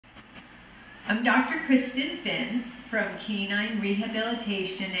I'm Dr. Kristen Finn from Canine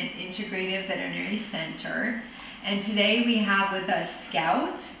Rehabilitation and Integrative Veterinary Center, and today we have with us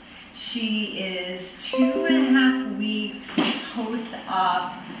Scout. She is 2.5 weeks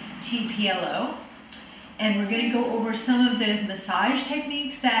post-op TPLO, and we're going to go over some of the massage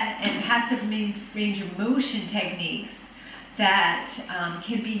techniques and passive range of motion techniques that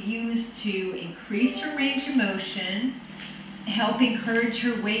can be used to increase her range of motion, help encourage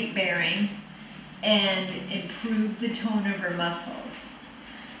her weight bearing, and improve the tone of her muscles.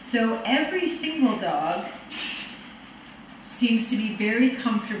 So every single dog seems to be very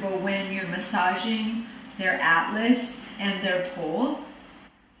comfortable when you're massaging their atlas and their poll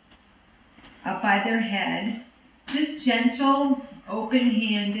up by their head. Just gentle,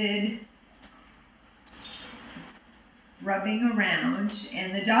 open-handed rubbing around,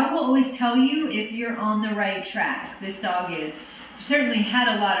 and the dog will always tell you if you're on the right track. This dog is certainly had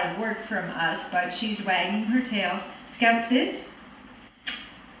a lot of work from us, but she's wagging her tail. Scout, sit.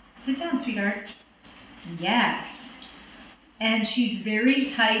 Sit down, sweetheart. Yes. And she's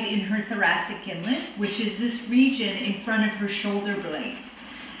very tight in her thoracic inlet, which is this region in front of her shoulder blades.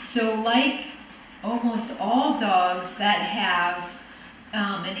 So like almost all dogs that have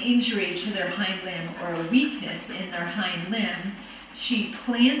an injury to their hind limb or a weakness in their hind limb, she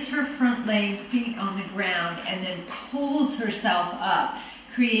plants her front feet on the ground and then pulls herself up,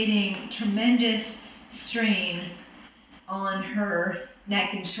 creating tremendous strain on her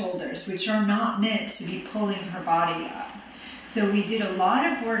neck and shoulders, which are not meant to be pulling her body up. So we did a lot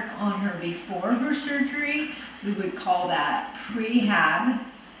of work on her before her surgery. We would call that prehab,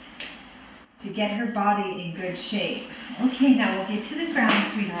 to get her body in good shape. Okay, now we'll get to the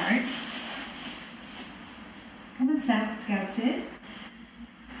ground, sweetheart. Come on, Scout, sit.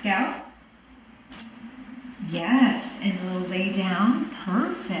 Scout. Yes, and we'll lay down.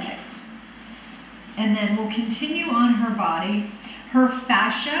 Perfect. And then we'll continue on her body. Her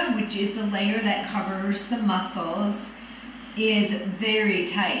fascia, which is the layer that covers the muscles, is very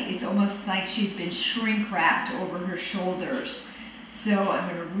tight. It's almost like she's been shrink wrapped over her shoulders. So I'm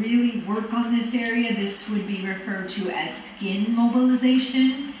going to really work on this area. This would be referred to as skin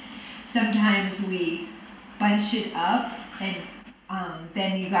mobilization. Sometimes we bunch it up, and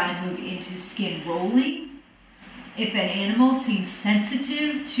then you got to move into skin rolling. If an animal seems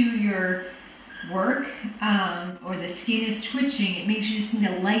sensitive to your work, or the skin is twitching, it means you just need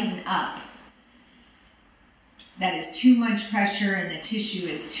to lighten up. That is too much pressure and the tissue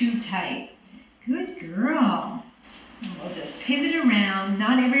is too tight. Good girl. We'll just pivot around.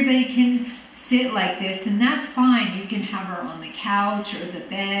 Not everybody can sit like this, and that's fine. You can have her on the couch or the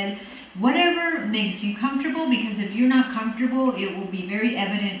bed, whatever makes you comfortable, because if you're not comfortable, it will be very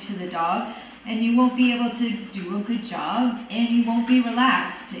evident to the dog, and you won't be able to do a good job, and you won't be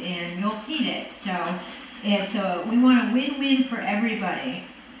relaxed, and you'll hate it. So we want a win-win for everybody.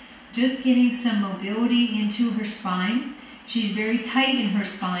 Just getting some mobility into her spine. She's very tight in her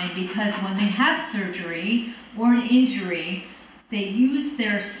spine because when they have surgery or an injury, they use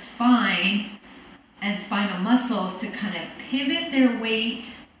their spine and spinal muscles to kind of pivot their weight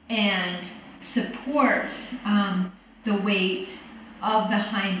and support the weight of the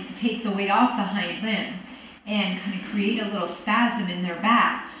take the weight off the hind limb and kind of create a little spasm in their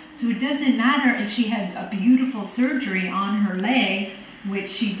back. So it doesn't matter if she had a beautiful surgery on her leg, which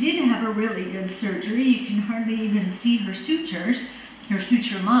she did have a really good surgery. You can hardly even see her sutures, her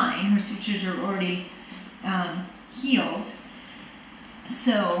suture line. Her sutures are already healed.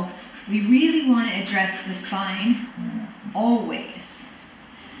 So we really want to address the spine always.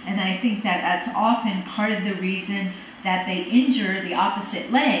 And I think that that's often part of the reason that they injure the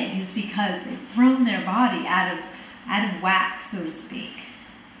opposite leg, is because they've thrown their body out of whack, so to speak.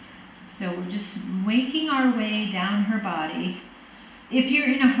 So we're just making our way down her body. If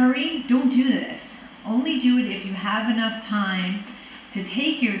you're in a hurry, don't do this. Only do it if you have enough time to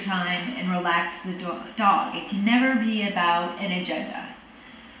take your time and relax the dog. It can never be about an agenda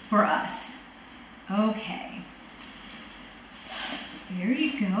for us. Okay. There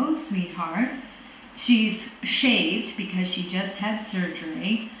you go, sweetheart. She's shaved because she just had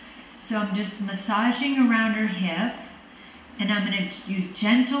surgery. So I'm just massaging around her hip, and I'm going to use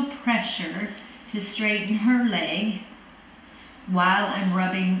gentle pressure to straighten her leg while I'm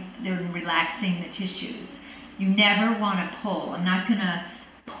rubbing and relaxing the tissues. You never want to pull. I'm not going to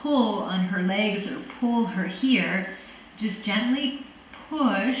pull on her legs or pull her here. Just gently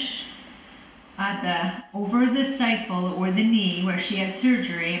push over the stifle or the knee where she had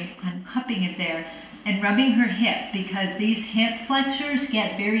surgery. I'm cupping it there and rubbing her hip, because these hip flexors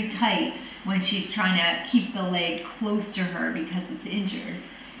get very tight when she's trying to keep the leg close to her because it's injured.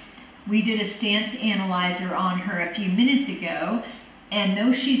 We did a stance analyzer on her a few minutes ago, and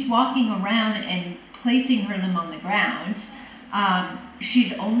though she's walking around and placing her limb on the ground,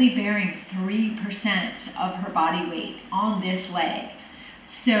 she's only bearing 3% of her body weight on this leg.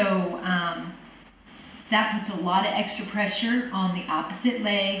 So that puts a lot of extra pressure on the opposite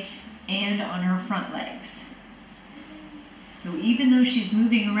leg and on her front legs. So even though she's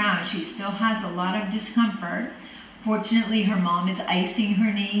moving around, she still has a lot of discomfort. Fortunately, her mom is icing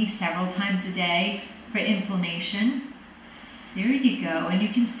her knee several times a day for inflammation. There you go. And you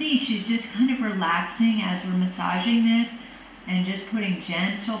can see she's just kind of relaxing as we're massaging this and just putting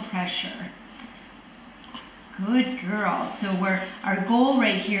gentle pressure. Good girl. So our goal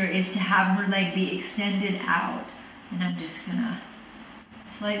right here is to have her leg be extended out. And I'm just gonna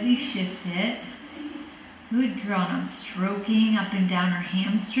slightly shift it. Good girl. And I'm stroking up and down her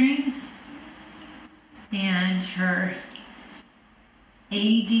hamstrings and her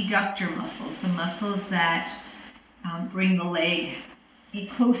adductor muscles, the muscles that bring the leg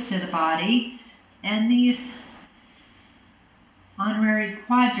close to the body, and these honorary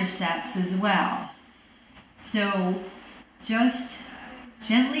quadriceps as well. So just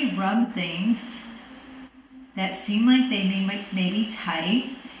gently rub things that seem like they may be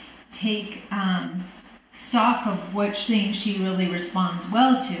tight. Take stock of which things she really responds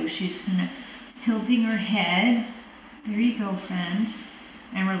well to. She's kind of tilting her head. There you go, friend.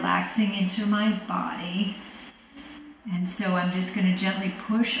 And relaxing into my body. And so I'm just going to gently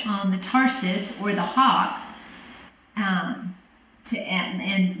push on the tarsus or the hock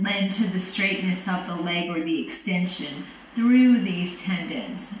and lend to the straightness of the leg or the extension through these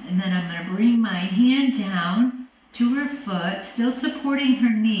tendons. And then I'm going to bring my hand down to her foot, still supporting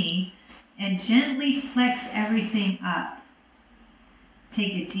her knee, and gently flex everything up.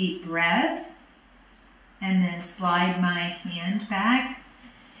 Take a deep breath and then slide my hand back.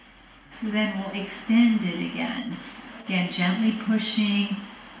 So then we'll extend it again. Again, gently pushing,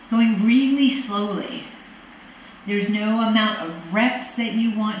 going really slowly. There's no amount of reps that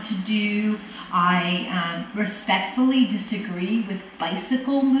you want to do. I respectfully disagree with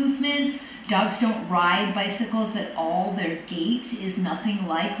bicycle movement. Dogs don't ride bicycles at all. Their gait is nothing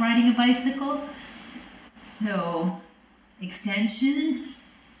like riding a bicycle. So extension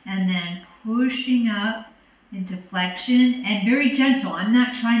and then pushing up into flexion and very gentle. I'm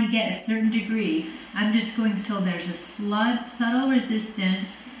not trying to get a certain degree. I'm just going still. There's a subtle resistance.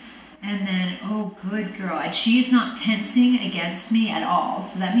 And then, oh, good girl. And she is not tensing against me at all.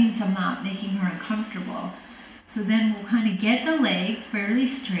 So that means I'm not making her uncomfortable. So then we'll kind of get the leg fairly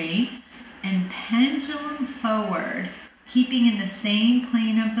straight and pendulum forward, keeping in the same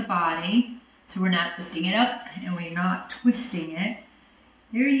plane of the body. So we're not lifting it up and we're not twisting it.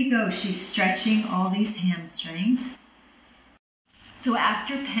 There you go. She's stretching all these hamstrings. So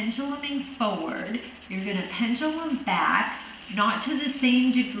after penduluming forward, you're going to pendulum back, not to the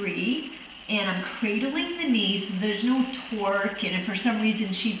same degree, and I'm cradling the knees so there's no torque, and if for some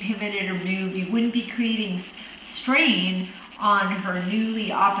reason she pivoted or moved, you wouldn't be creating strain on her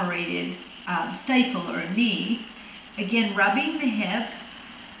newly operated stifle or knee. Again, rubbing the hip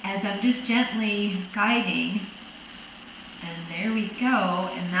as I'm just gently guiding, and there we go,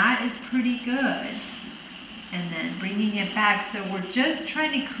 and that is pretty good. And then bringing it back, so we're just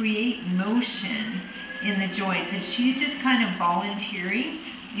trying to create motion in the joints, and she's just kind of volunteering.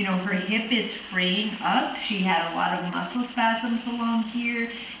 You know, her hip is fraying up. She had a lot of muscle spasms along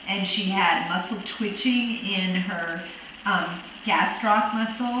here, and she had muscle twitching in her gastroc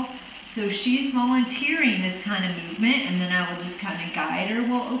muscle. So she's volunteering this kind of movement, and then I will just kind of guide her.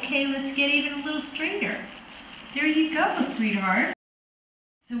 Well, okay, let's get even a little straighter. There you go, sweetheart.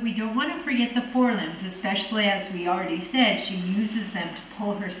 So we don't want to forget the forelimbs, especially as we already said, she uses them to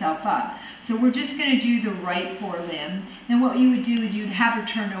pull herself up. So we're just going to do the right forelimb. Then what you would do is you'd have her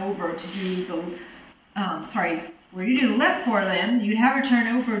turn over to do the, where you do the left forelimb, you'd have her turn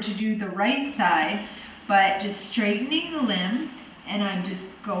over to do the right side, but just straightening the limb, and I'm just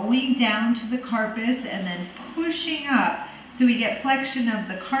going down to the carpus and then pushing up. So we get flexion of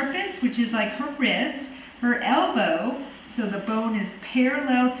the carpus, which is like her wrist, her elbow, so the bone is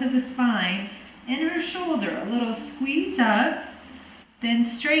parallel to the spine, and her shoulder, a little squeeze up,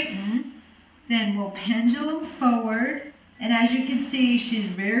 then straighten, then we'll pendulum forward, and as you can see, she's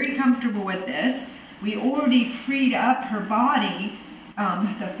very comfortable with this. We already freed up her body,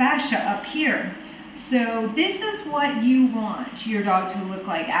 the fascia up here. So this is what you want your dog to look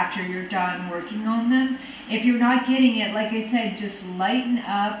like after you're done working on them. If you're not getting it, like I said, just lighten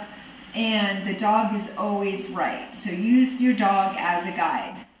up, and the dog is always right. So use your dog as a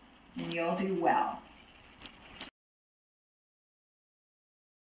guide, and you'll do well.